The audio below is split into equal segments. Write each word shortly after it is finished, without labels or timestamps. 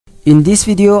In this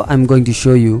video, I'm going to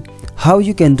show you how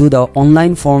you can do the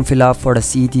online form fill up for the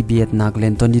CET B.Ed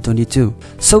Nagaland 2022.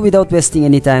 So without wasting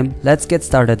any time, let's get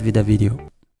started with the video.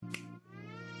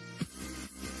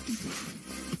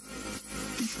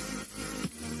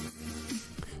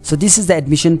 So this is the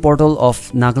admission portal of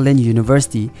Nagaland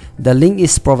University. The link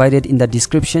is provided in the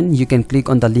description. You can click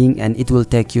on the link and it will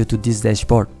take you to this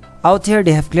dashboard. Out here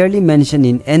they have clearly mentioned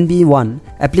in NB1,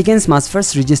 applicants must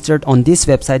first register on this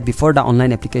website before the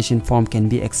online application form can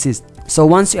be accessed. So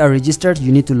once you are registered,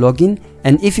 you need to log in,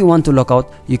 and if you want to log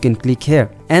out, you can click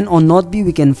here. And on Note B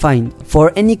we can find,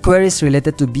 for any queries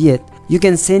related to B.Ed, you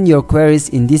can send your queries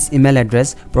in this email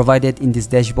address provided in this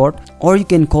dashboard, or you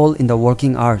can call in the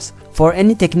working hours. For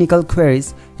any technical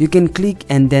queries, you can click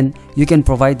and then you can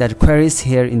provide the queries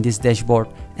here in this dashboard,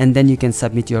 and then you can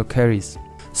submit your queries.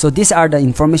 So these are the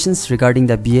informations regarding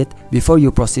the B.Ed before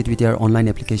you proceed with your online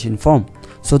application form.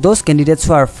 So those candidates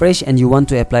who are fresh and you want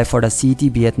to apply for the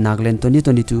CET B.Ed Nagaland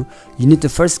 2022, you need to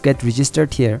first get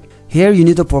registered here. Here you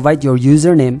need to provide your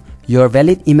username, your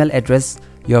valid email address,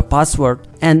 your password,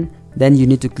 and then you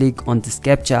need to click on this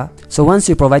CAPTCHA. So once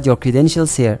you provide your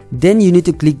credentials here, then you need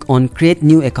to click on create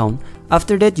new account.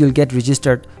 After that, you'll get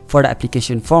registered for the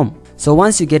application form. So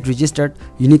once you get registered,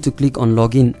 you need to click on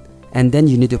login, and then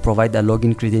you need to provide the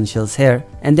login credentials here,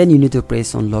 and then you need to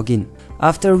press on login.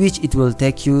 After which it will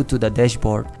take you to the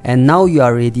dashboard, and now you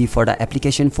are ready for the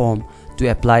application form to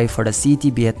apply for the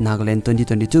CET B.Ed Nagaland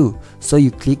 2022. So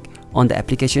you click on the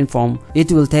application form.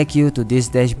 It will take you to this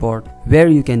dashboard where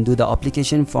you can do the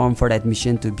application form for the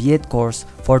admission to B.Ed course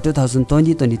for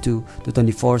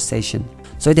 2020-22 session.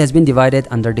 So it has been divided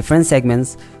under different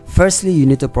segments. Firstly, you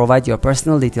need to provide your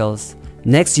personal details.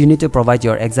 Next, you need to provide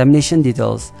your examination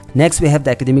details. Next, we have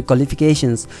the academic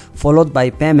qualifications, followed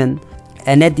by payment,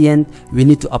 and at the end, we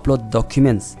need to upload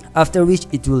documents. After which,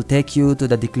 it will take you to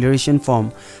the declaration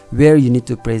form where you need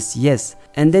to press yes.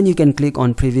 And then you can click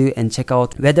on preview and check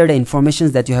out whether the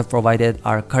informations that you have provided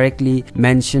are correctly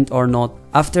mentioned or not.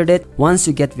 After that, once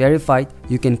you get verified,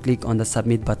 you can click on the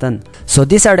submit button. So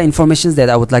these are the informations that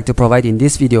I would like to provide in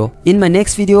this video. In my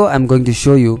next video, I'm going to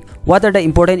show you what are the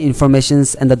important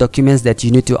informations and the documents that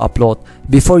you need to upload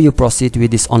before you proceed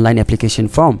with this online application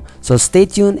form. So stay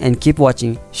tuned and keep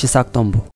watching Shisak Tombo.